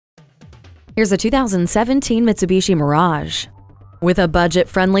Here's a 2017 Mitsubishi Mirage. With a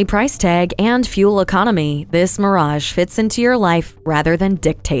budget-friendly price tag and fuel economy, this Mirage fits into your life rather than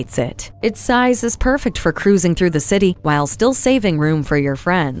dictates it. Its size is perfect for cruising through the city while still saving room for your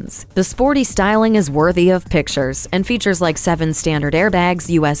friends. The sporty styling is worthy of pictures, and features like 7 standard airbags,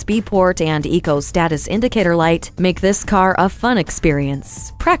 USB port, and Eco Status Indicator light make this car a fun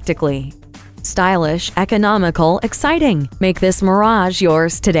experience, practically. Stylish, economical, exciting. Make this Mirage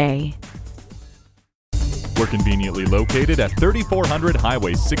yours today. We're conveniently located at 3400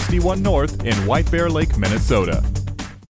 Highway 61 North in White Bear Lake, Minnesota.